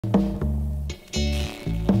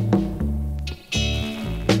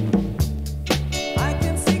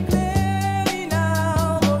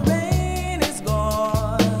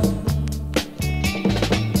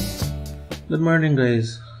Good morning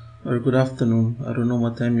guys, or good afternoon. I don't know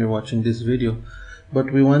what time you're watching this video,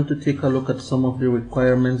 but we want to take a look at some of the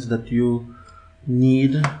requirements that you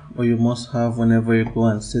need or you must have whenever you go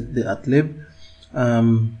and sit the ATLIB.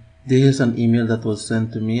 There is an email that was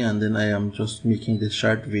sent to me, and then I am just making this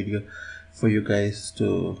short video for you guys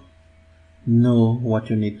to know what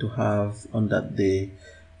you need to have on that day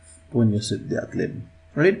when you sit the ATLIB,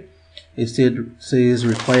 right? It says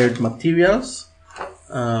required materials.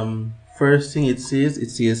 First thing it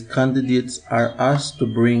says candidates are asked to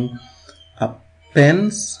bring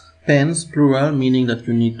pens plural, meaning that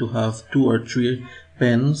you need to have 2 or 3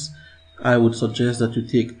 pens. I would suggest that you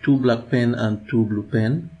take 2 black pen and 2 blue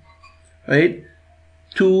pen, right?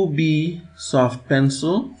 2B soft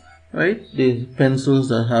pencil, right? The pencils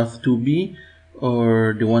that have 2B,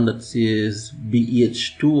 or the one that says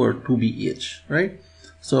BH2 or 2BH, right?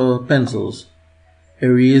 So pencils,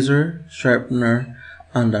 eraser, sharpener,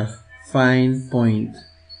 and a fine point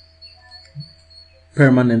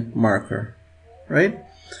permanent marker, right?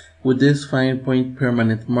 With this fine point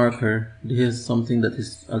permanent marker, this is something that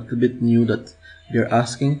is a little bit new that they're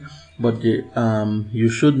asking, but you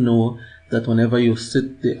should know that whenever you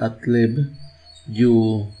sit the ATLIB,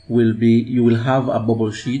 you will have a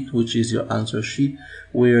bubble sheet, which is your answer sheet,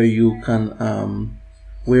 where you can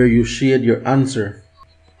where you shade your answer,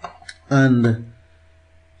 and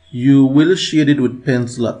you will shade it with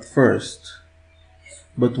pencil at first,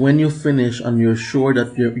 but when you finish and you're sure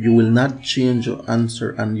that you will not change your answer,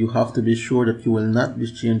 and you have to be sure that you will not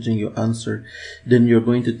be changing your answer, then you're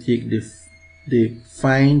going to take the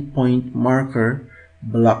fine point marker,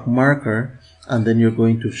 black marker, and then you're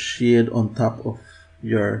going to shade on top of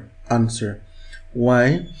your answer.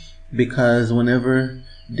 Why? Because whenever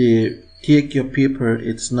they take your paper,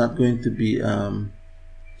 it's not going to be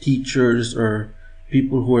teachers or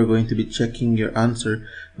people who are going to be checking your answer,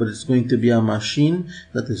 but it's going to be a machine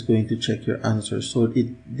that is going to check your answer. So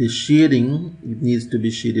the shading, it needs to be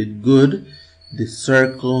shaded good. The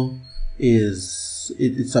circle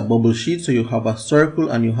it's a bubble sheet, so you have a circle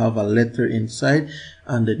and you have a letter inside,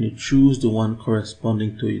 and then you choose the one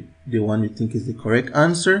corresponding to it, the one you think is the correct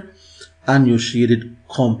answer, and you shade it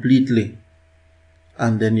completely,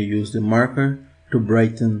 and then you use the marker to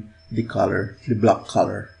brighten the color, the black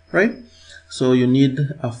color, right? So you need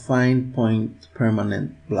a fine point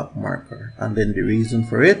permanent black marker, and then the reason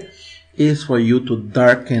for it is for you to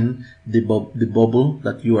darken the bubble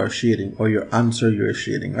that you are shading, or your answer you're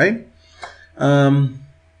shading, right?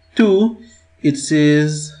 2, it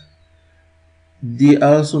says they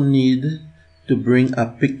also need to bring a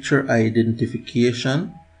picture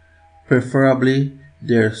identification, preferably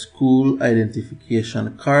their school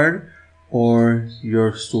identification card or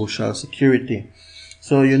your social security.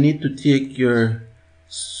 So you need to take your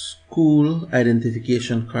school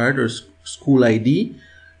identification card or school ID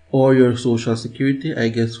or your social security. I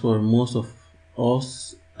guess for most of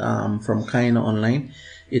us from Kinda Online,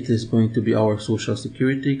 it is going to be our social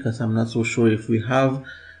security, because I'm not so sure if we have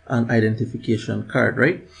an identification card,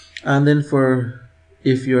 right? And then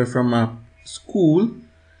if you're from a school,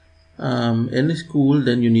 any school,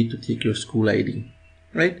 then you need to take your school ID,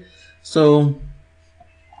 right? So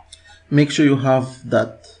make sure you have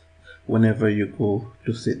that whenever you go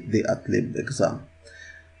to sit the ATLIB exam.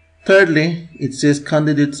 Thirdly, it says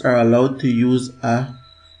candidates are allowed to use a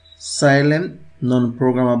silent,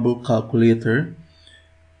 non-programmable calculator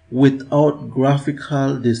without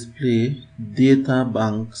graphical display, data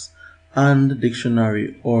banks, and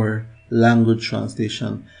dictionary or language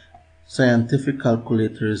translation. Scientific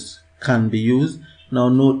calculators can be used. Now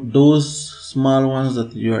note, those small ones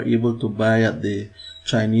that you are able to buy at the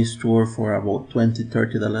Chinese store for about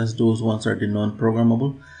 $20–30, those ones are the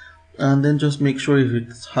non-programmable. And then just make sure if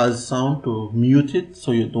it has sound to mute it,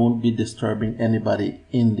 so you don't be disturbing anybody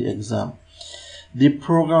in the exam. The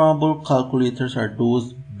programmable calculators are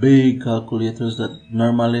those big calculators that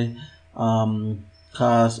normally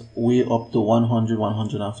cost way up to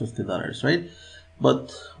 $100–150, right?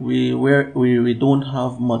 But we don't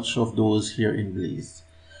have much of those here in Belize.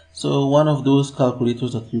 So one of those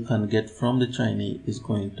calculators that you can get from the Chinese is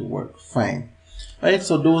going to work fine, right?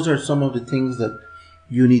 So those are some of the things that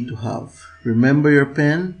you need to have. Remember your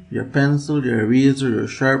pen, your pencil, your eraser, your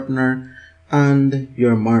sharpener, and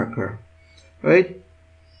your marker, right?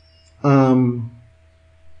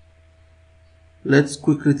 Let's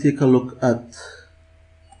quickly take a look at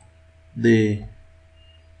the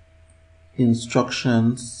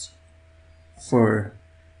instructions for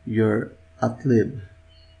your ATLIB.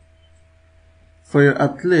 For your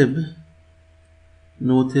ATLIB,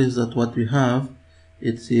 notice that what we have,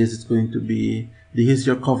 it says it's going to be this is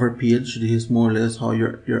your cover page. This is more or less how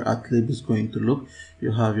your ATLIB is going to look.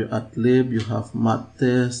 You have your ATLIB, you have math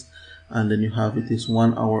test, and then you have it is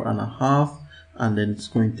 1 hour and a half, and then it's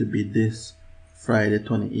going to be this Friday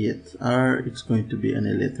 28th, or it's going to be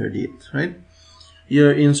any later date, right?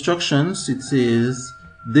 Your instructions, it says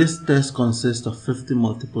this test consists of 50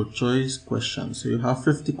 multiple choice questions. So you have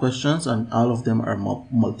 50 questions and all of them are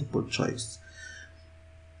multiple choice.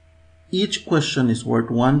 Each question is worth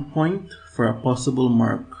 1 point for a possible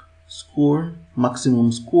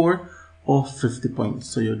maximum score of 50 points.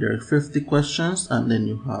 So there are 50 questions and then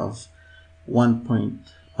you have 1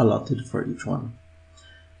 point allotted for each one.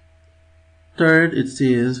 Third, it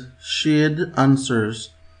says shade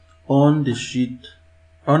answers on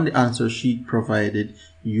the answer sheet provided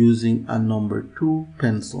using a number 2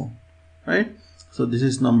 pencil, right? So this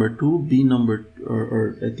is number 2, B number,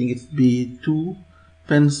 or I think it's B2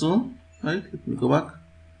 pencil, right? Let me go back.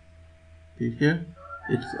 Okay, here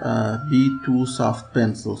it's B2 soft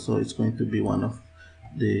pencil, so it's going to be one of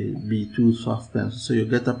the B2 soft pencils. So you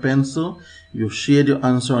get a pencil, you shade your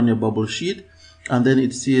answer on your bubble sheet, and then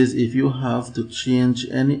it says if you have to change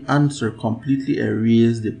any answer, completely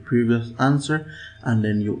erase the previous answer and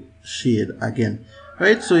then you shade again,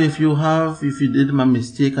 right? So if you did a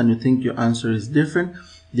mistake and you think your answer is different,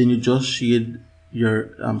 then you just shade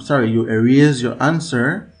your you erase your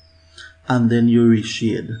answer and then you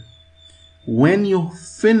reshade. When you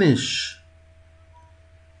finish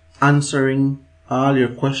answering all your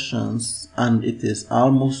questions and it is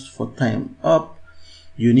almost for time up,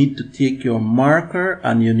 you need to take your marker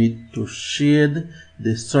and you need to shade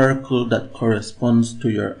the circle that corresponds to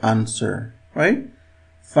your answer, right?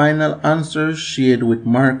 Final answer, shade with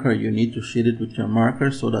marker. You need to shade it with your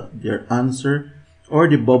marker so that your answer or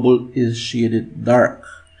the bubble is shaded dark.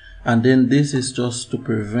 And then this is just to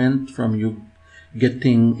prevent from you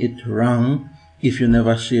getting it wrong if you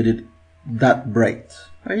never shade it that bright,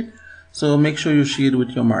 right? So make sure you shade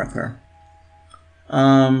with your marker.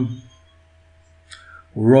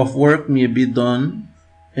 Rough work may be done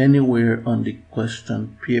anywhere on the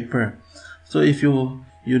question paper. So if you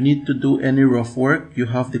need to do any rough work, you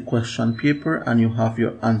have the question paper and you have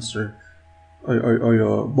your answer or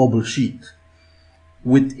your bubble sheet.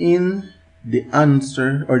 Within the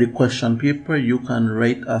answer or the question paper, you can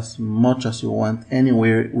write as much as you want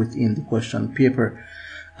anywhere within the question paper.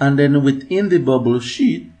 And then within the bubble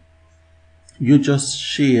sheet, you just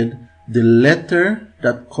shade the letter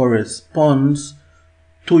that corresponds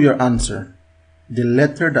to your answer. The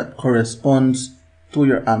letter that corresponds to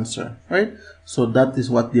your answer, right? So that is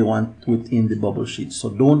what they want within the bubble sheet. So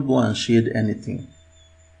don't go and shade anything,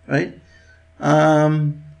 right?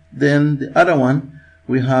 Then the other one,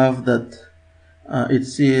 we have that it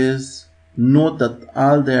says, note that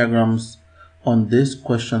all diagrams on this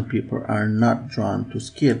question paper are not drawn to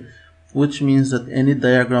scale, which means that any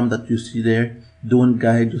diagram that you see there, don't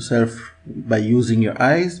guide yourself by using your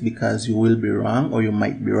eyes because you will be wrong or you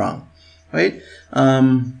might be wrong, right?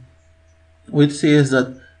 Which says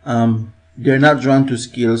that they're not drawn to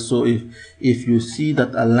scale. So if you see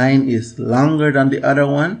that a line is longer than the other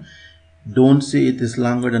one, don't say it is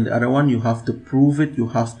longer than the other one. You have to prove it. You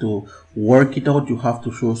have to work it out. You have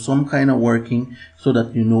to show some kind of working so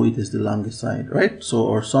that you know it is the longest side, right? So,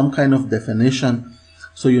 or some kind of definition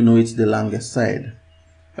so you know it's the longest side,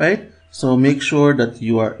 right? So make sure that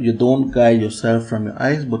you don't guide yourself from your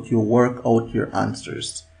eyes, but you work out your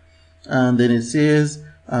answers. And then it says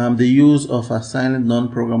the use of a silent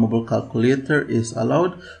non-programmable calculator is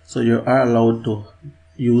allowed. So you are allowed to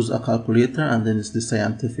use a calculator, and then it's the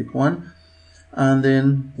scientific one. And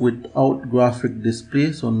then without graphic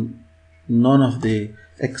display, so none of the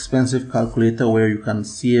expensive calculator where you can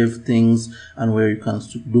save things and where you can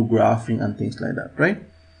do graphing and things like that, right?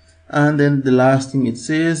 And then the last thing it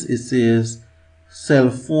says cell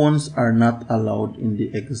phones are not allowed in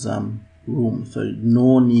the exam room. So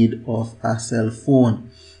no need of a cell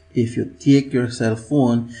phone. If you take your cell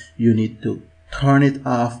phone, you need to turn it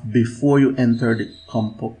off before you enter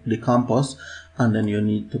the campus, and then you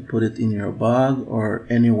need to put it in your bag or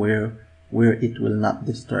anywhere where it will not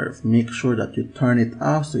disturb. Make sure that you turn it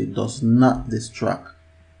off so it does not distract.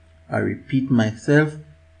 I repeat myself,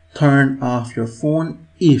 turn off your phone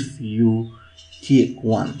if you take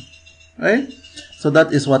one, right? So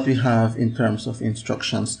that is what we have in terms of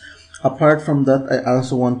instructions. Apart from that, I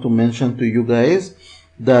also want to mention to you guys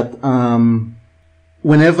that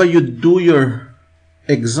whenever you do your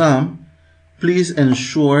exam, please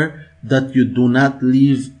ensure that you do not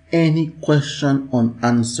leave any question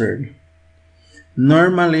unanswered.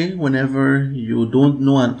 Normally, whenever you don't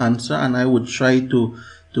know an answer, and I would try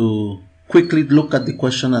to quickly look at the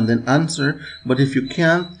question and then answer. But if you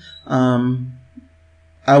can't,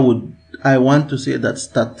 I want to say that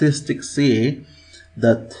statistics say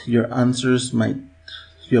that your answers might,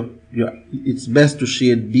 it's best to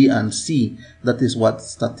shade B and C. That is what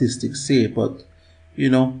statistics say, but you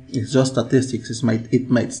know, it's just statistics. It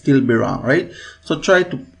might still be wrong, right? So try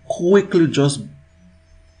to quickly just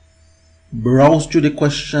browse through the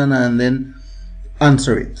question and then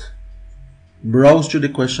answer it. Browse through the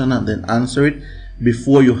question and then answer it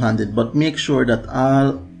before you hand it. But make sure that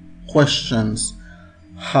all questions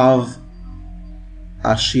have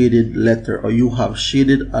a shaded letter, or you have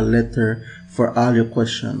shaded a letter for all your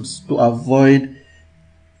questions, to avoid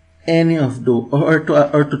any of those, or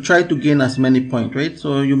to try to gain as many points, right?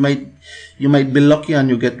 So you might be lucky and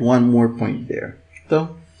you get one more point there.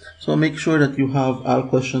 So make sure that you have all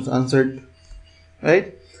questions answered,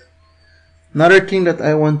 right? Another thing that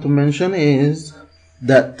I want to mention is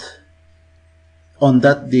that on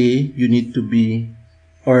that day you need to be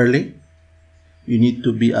early. You need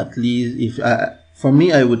to be at least, for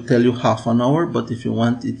me, I would tell you half an hour, but if you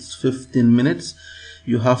want, it's 15 minutes.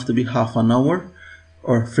 You have to be half an hour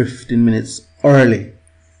or 15 minutes early.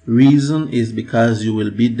 Reason is because you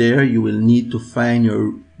will be there. You will need to find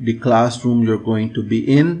the classroom you're going to be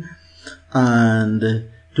in, and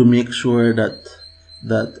to make sure that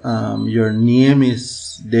your name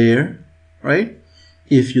is there, right?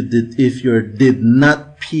 If you did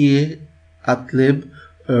not pay ATLIB,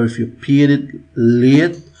 or if you paid it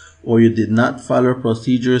late, or you did not follow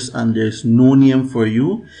procedures and there's no name for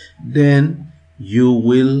you, then you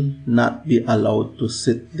will not be allowed to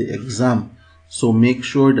sit the exam. So make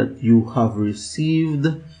sure that you have received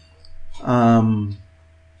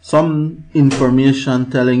some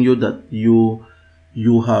information telling you that you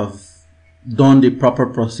have done the proper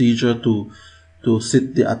procedure to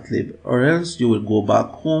sit the ATLIB, or else you will go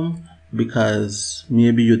back home because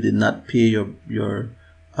maybe you did not pay your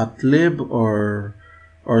ATLIB,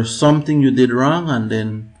 or something you did wrong, and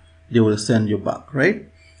then they will send you back, right?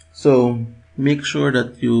 So make sure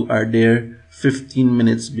that you are there 15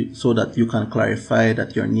 minutes so that you can clarify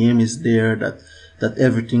that your name is there, that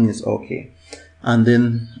everything is okay. And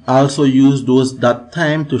then also use that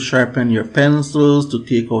time to sharpen your pencils, to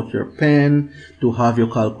take out your pen, to have your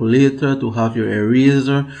calculator, to have your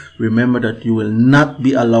eraser. Remember that you will not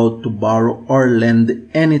be allowed to borrow or lend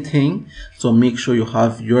anything, so make sure you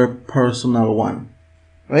have your personal one,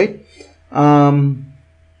 right?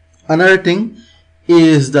 Another thing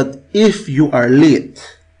is that if you are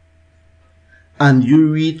late and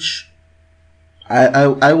you reach,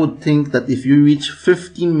 I would think that if you reach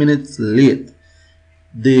 15 minutes late,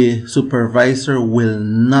 the supervisor will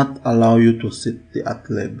not allow you to sit the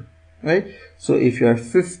ATLIB, right? So if you are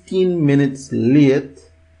 15 minutes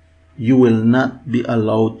late, you will not be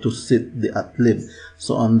allowed to sit the ATLIB.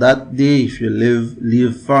 So on that day, if you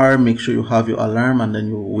leave far, make sure you have your alarm, and then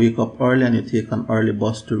you wake up early and you take an early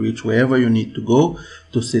bus to reach wherever you need to go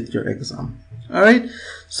to sit your exam. All right.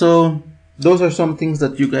 So those are some things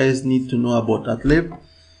that you guys need to know about ATLIB.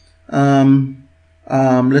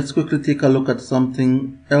 Let's quickly take a look at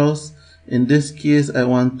something else. In this case, I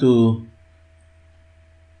want to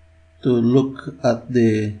look at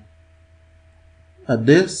this,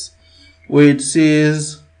 where it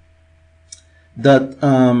says that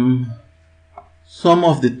some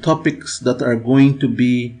of the topics that are going to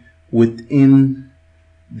be within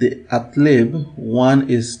the ATLIB. One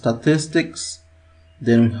is statistics,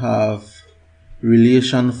 then we have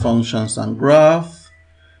relation, functions, and graph.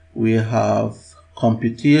 We have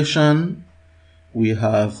computation, we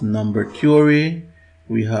have number theory,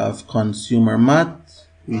 we have consumer math,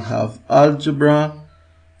 we have algebra,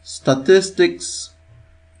 statistics,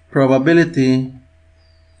 probability,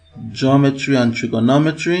 geometry and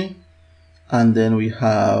trigonometry, and then we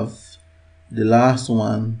have the last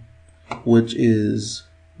one, which is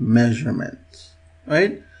measurement,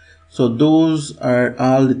 right? So those are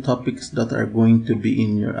all the topics that are going to be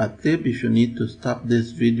in your ATLIB. If you need to stop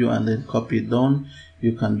this video and then copy it down,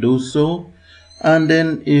 you can do so. And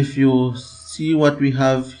then if you see what we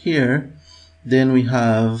have here, then we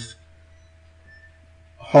have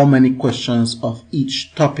how many questions of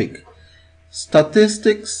each topic.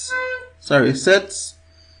 Statistics, sets,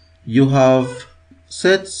 you have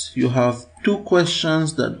 2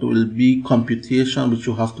 questions that will be computation, which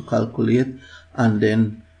you have to calculate, and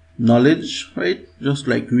then knowledge, right? Just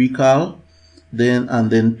like recall. And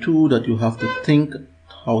then 2 that you have to think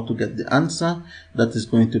how to get the answer. That is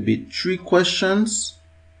going to be 3 questions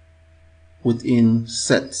within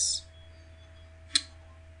sets.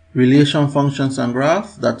 Relation, functions, and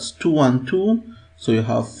graph, that's 2 and 2, so you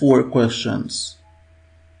have 4 questions.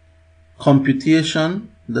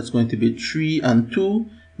 Computation, that's going to be 3 and 2,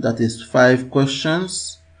 that is 5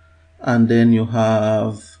 questions. And then you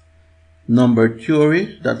have number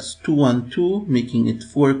theory, that's 2 and 2, making it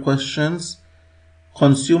 4 questions.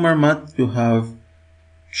 Consumer math, you have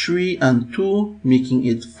 3 and 2, making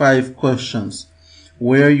it 5 questions.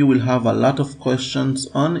 Where you will have a lot of questions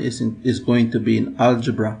on is going to be in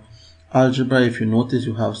algebra. Algebra, if you notice,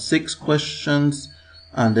 you have 6 questions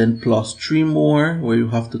and then plus 3 more where you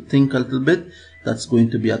have to think a little bit. That's going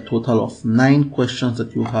to be a total of 9 questions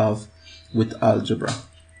that you have with algebra,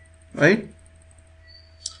 right?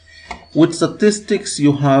 With statistics,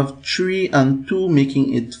 you have 3 and 2,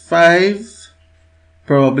 making it 5.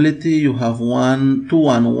 Probability, you have 2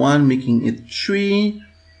 and 1, making it 3.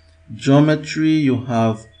 Geometry, you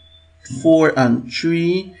have 4 and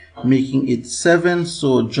 3, making it 7.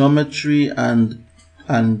 So geometry and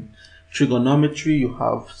trigonometry, you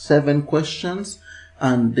have 7 questions.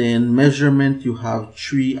 And then measurement, you have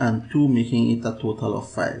 3 and 2, making it a total of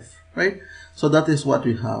 5, right? So that is what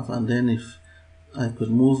we have. And then if I could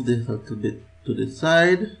move this a little bit to the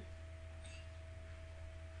side,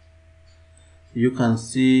 you can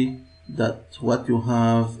see that what you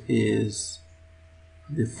have is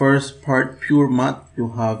the first part, pure math, you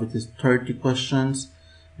have it is 30 questions.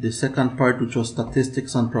 The second part, which was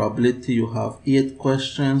statistics and probability, you have 8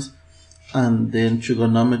 questions. And then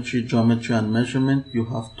trigonometry, geometry, and measurement, you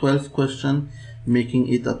have 12 questions, making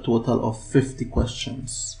it a total of 50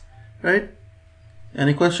 questions, right?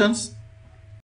 Any questions?